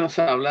Krista nos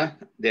habla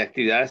de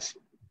actividades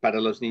para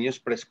los niños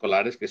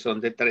preescolares que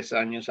son de 3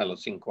 años a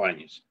los 5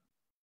 años.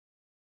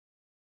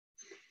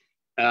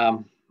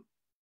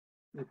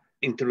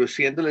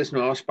 Introduciéndoles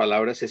nuevas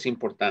palabras es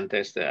importante a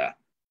esta edad.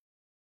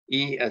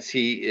 Y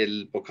así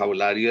el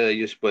vocabulario de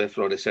ellos puede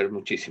florecer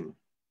muchísimo.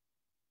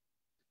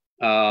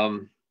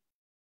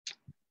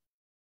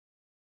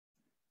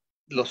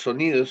 Los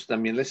sonidos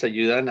también les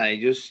ayudan a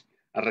ellos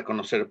a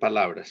reconocer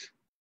palabras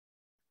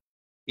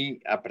y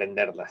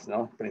aprenderlas,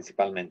 ¿no?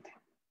 Principalmente.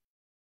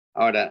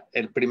 Ahora,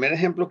 el primer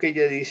ejemplo que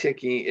ella dice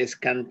aquí es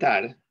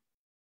cantar,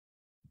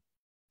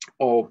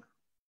 o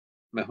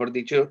mejor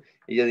dicho,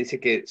 ella dice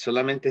que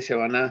solamente se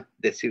van a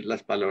decir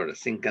las palabras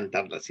sin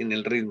cantarlas, sin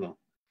el ritmo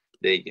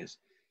de ellas.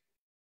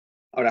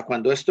 Ahora,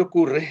 cuando esto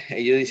ocurre,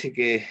 ella dice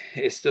que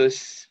esto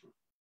es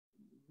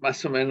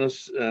más o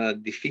menos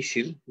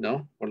difícil,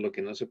 ¿no? Por lo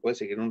que no se puede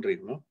seguir un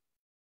ritmo.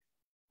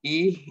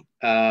 Y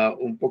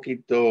un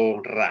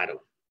poquito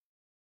raro.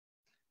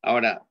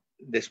 Ahora,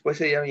 después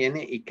ella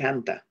viene y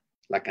canta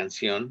la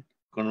canción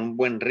con un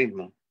buen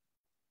ritmo.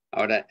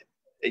 Ahora,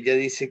 ella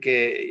dice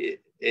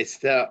que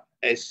esta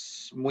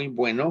es muy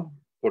bueno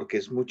porque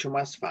es mucho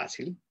más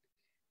fácil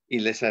y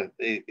la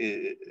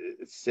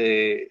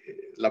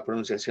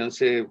pronunciación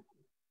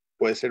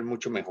puede ser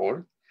mucho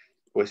mejor,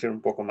 puede ser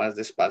un poco más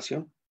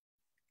despacio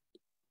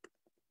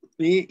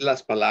y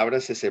las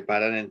palabras se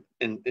separan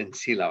en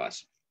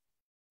sílabas.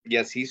 Y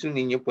así su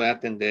niño puede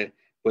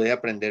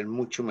aprender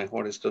mucho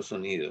mejor estos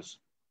sonidos.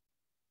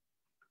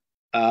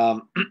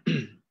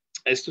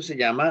 Esto se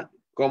llama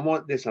cómo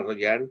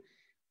desarrollar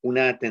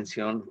una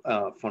atención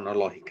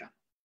fonológica.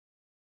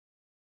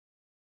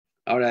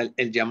 Ahora,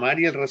 el llamar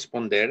y el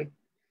responder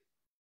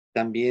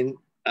también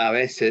a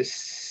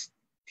veces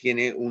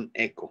tiene un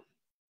eco.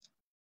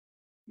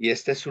 Y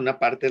esta es una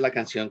parte de la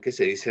canción que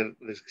se dice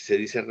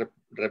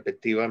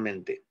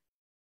repetitivamente.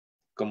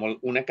 Como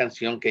una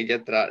canción que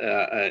ella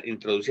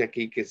introduce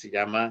aquí que se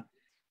llama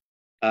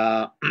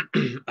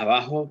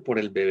Abajo por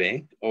el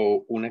bebé,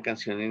 o una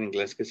canción en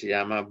inglés que se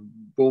llama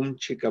Boom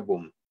Chica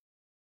Boom.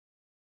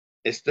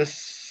 Estas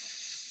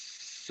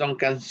son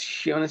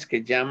canciones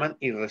que llaman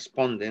y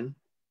responden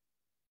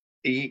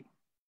y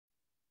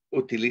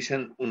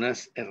utilizan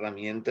unas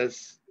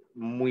herramientas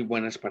muy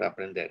buenas para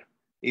aprender.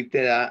 Y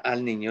te da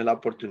al niño la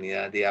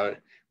oportunidad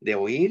de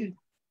oír,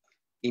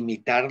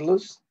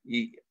 imitarlos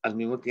y al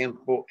mismo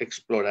tiempo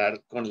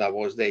explorar con la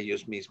voz de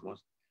ellos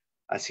mismos.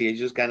 Así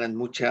ellos ganan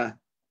mucha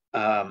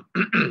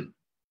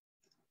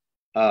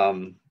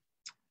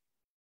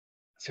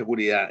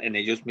seguridad en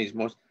ellos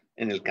mismos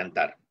en el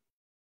cantar.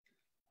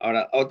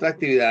 Ahora, otra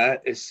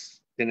actividad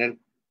es tener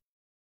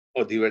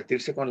o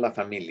divertirse con la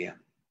familia.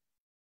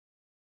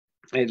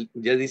 Él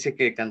ya dice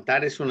que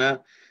cantar es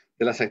una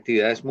de las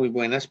actividades muy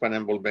buenas para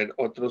envolver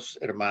otros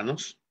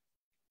hermanos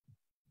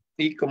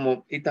y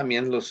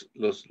también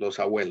los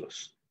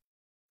abuelos.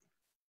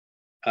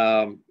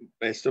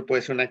 Esto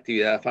puede ser una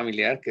actividad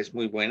familiar que es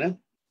muy buena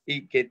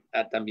y que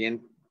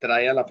también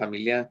trae a la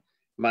familia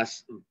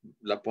más,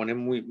 la pone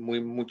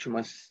mucho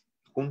más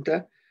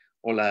junta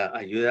o la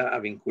ayuda a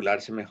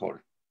vincularse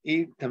mejor.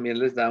 Y también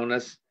les da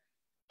unas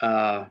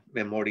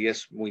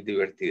memorias muy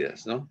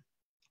divertidas, ¿no?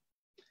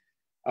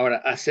 Ahora,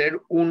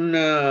 hacer un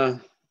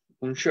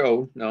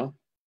show, ¿no?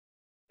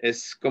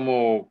 Es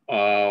como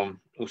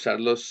usar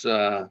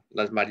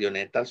las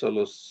marionetas o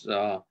los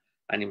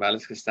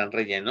animales que están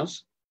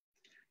rellenos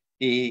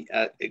y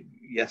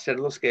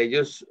hacerlos que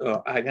ellos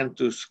hagan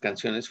tus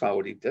canciones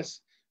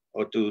favoritas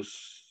o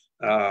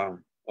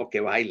o que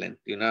bailen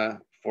de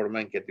una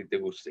forma en que a ti te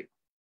guste.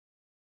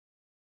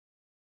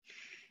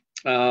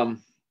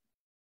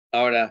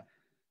 Ahora,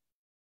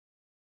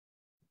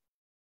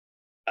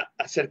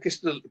 hacer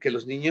que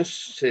los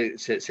niños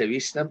se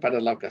vistan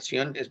para la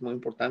ocasión es muy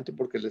importante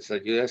porque les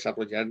ayuda a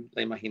desarrollar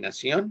la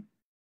imaginación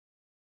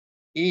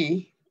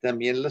y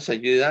también les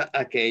ayuda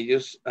a que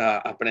ellos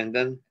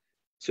aprendan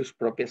sus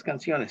propias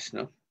canciones,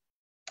 ¿no?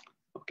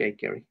 Okay,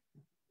 Carrie.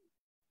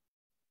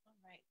 All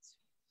right,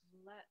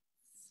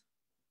 let's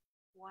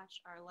watch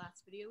our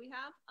last video we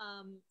have.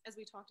 As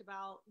we talked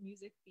about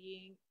music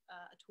being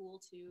a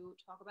tool to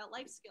talk about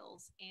life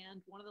skills,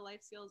 and one of the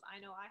life skills I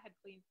know I had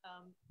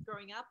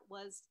growing up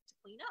was to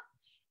clean up.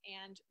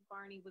 And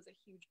Barney was a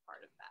huge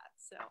part of that.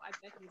 So I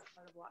bet he's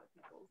part of a lot of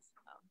people's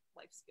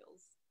life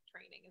skills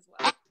training as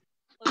well.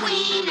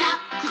 Clean up,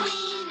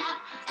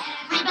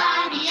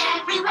 everybody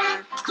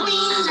everywhere.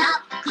 Clean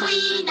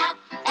up,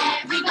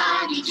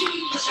 everybody do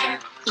your share.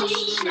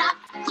 Clean up,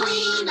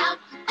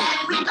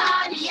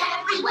 everybody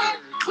everywhere.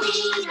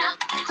 Clean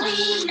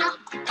up,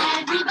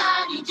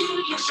 everybody do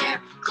your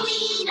share.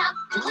 Clean up,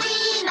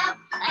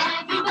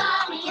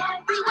 everybody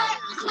everywhere.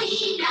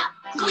 Clean up.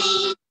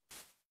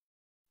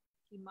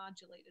 He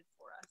modulated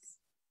for us.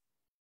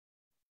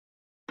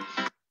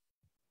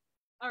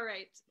 All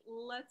right,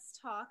 let's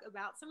talk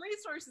about some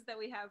resources that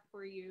we have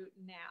for you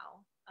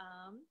now.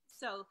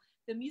 So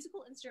the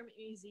Musical Instrument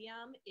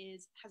Museum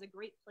has a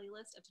great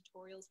playlist of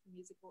tutorials for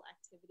musical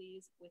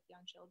activities with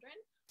young children.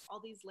 All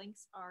these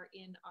links are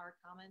in our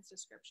comments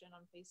description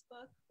on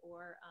Facebook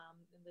or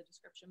in the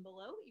description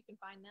below. You can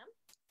find them.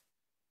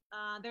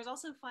 There's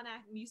also fun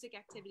music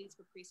activities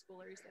for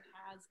preschoolers that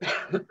has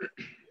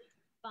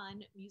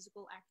fun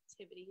musical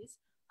activities.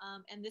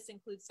 And this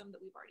includes some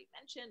that we've already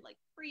mentioned, like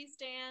freeze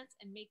dance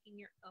and making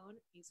your own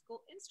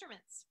musical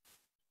instruments.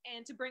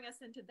 And to bring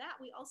us into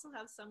that, we also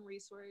have some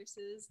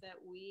resources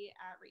that we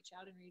at Reach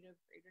Out and Read of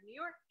Greater New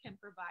York can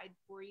provide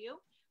for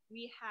you.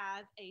 We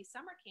have a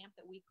summer camp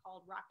that we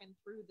called Rockin'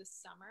 Through the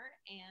Summer,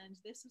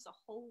 and this was a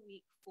whole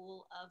week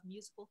full of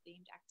musical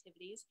themed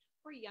activities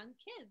for young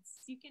kids.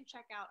 So you can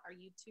check out our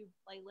YouTube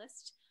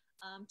playlist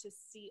to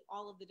see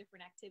all of the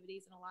different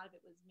activities, and a lot of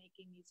it was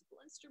making musical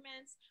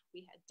instruments.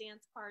 We had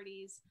dance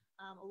parties,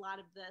 a lot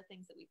of the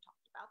things that we've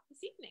talked about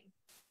this evening.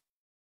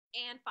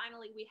 And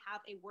finally, we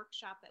have a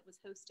workshop that was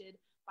hosted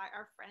by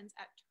our friends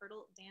at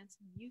Turtle Dance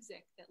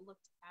Music that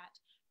looked at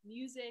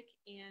music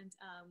and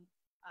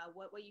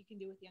what you can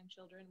do with young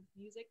children with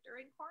music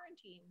during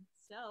quarantine.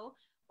 So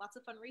lots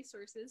of fun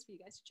resources for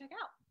you guys to check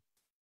out.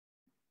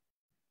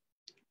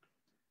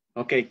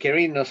 Ok,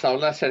 Kerry nos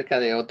habla acerca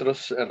de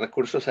otros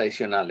recursos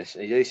adicionales.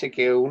 Ella dice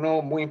que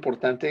uno muy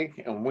importante,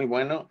 muy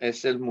bueno,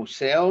 es el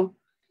Museo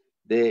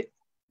de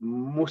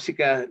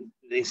Música,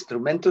 de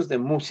Instrumentos de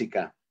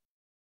Música,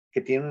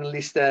 que tiene una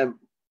lista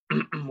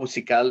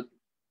musical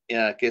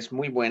que es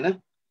muy buena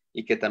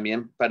y que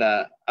también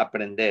para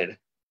aprender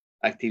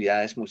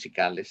actividades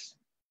musicales,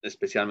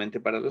 especialmente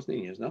para los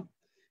niños, ¿no?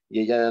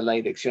 Y ella da la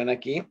dirección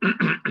aquí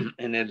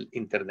en el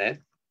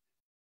internet.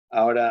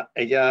 Ahora,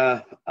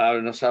 ella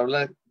nos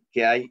habla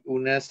que hay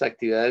unas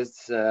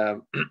actividades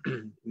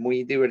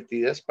muy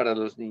divertidas para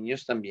los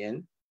niños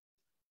también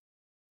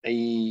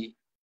y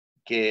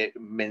que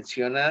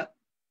menciona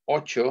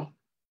 8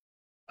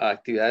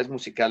 actividades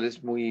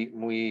musicales muy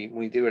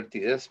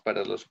divertidas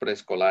para los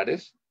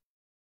preescolares.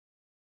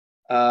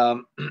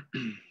 La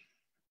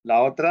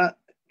otra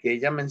que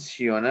ella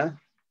menciona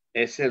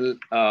es el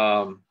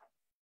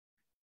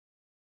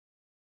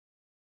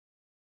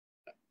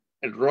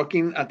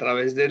rocking a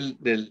través del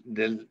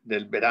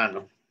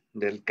verano,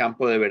 del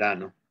campo de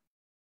verano.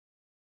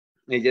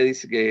 Ella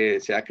dice que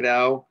se ha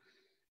creado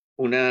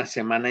una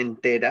semana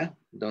entera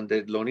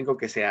donde lo único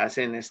que se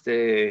hace en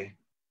este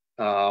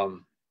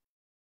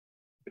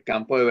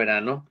campo de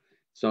verano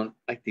son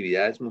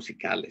actividades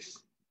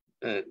musicales,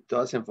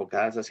 todas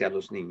enfocadas hacia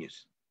los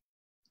niños.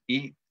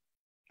 Y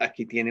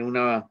aquí tiene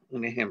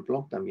un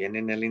ejemplo también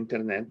en el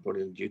internet por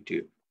el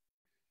YouTube.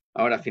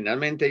 Ahora,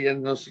 finalmente ella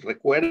nos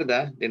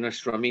recuerda de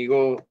nuestro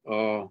amigo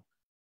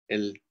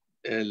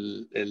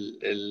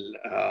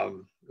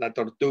la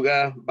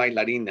tortuga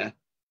bailarina,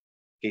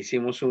 que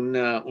hicimos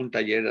un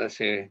taller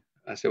hace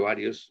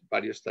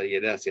varios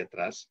talleres hacia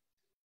atrás,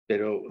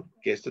 pero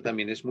que esto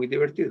también es muy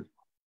divertido.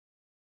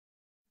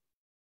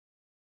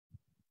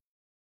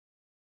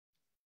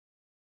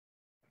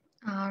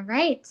 All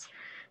right.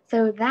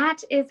 So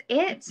that is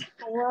it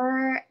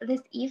for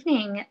this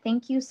evening.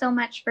 Thank you so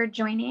much for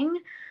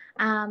joining.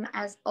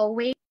 As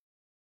always,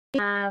 we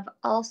have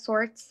all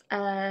sorts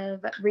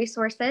of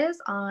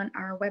resources on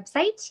our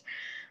website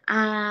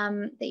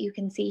that you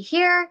can see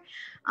here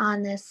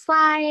on this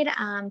slide.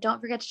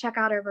 Don't forget to check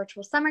out our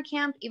virtual summer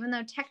camp. Even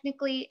though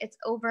technically it's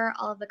over,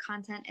 all of the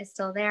content is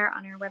still there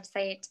on our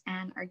website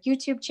and our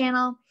YouTube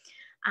channel.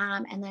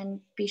 And then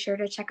be sure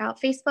to check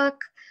out Facebook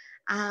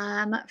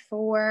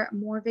for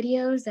more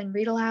videos and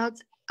read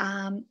alouds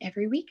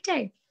every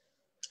weekday.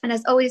 And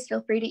as always,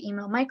 feel free to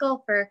email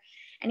Michael for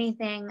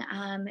anything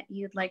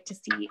you'd like to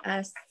see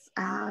us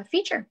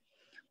feature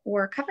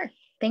or cover.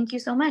 Thank you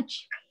so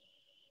much.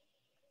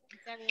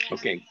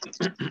 Okay.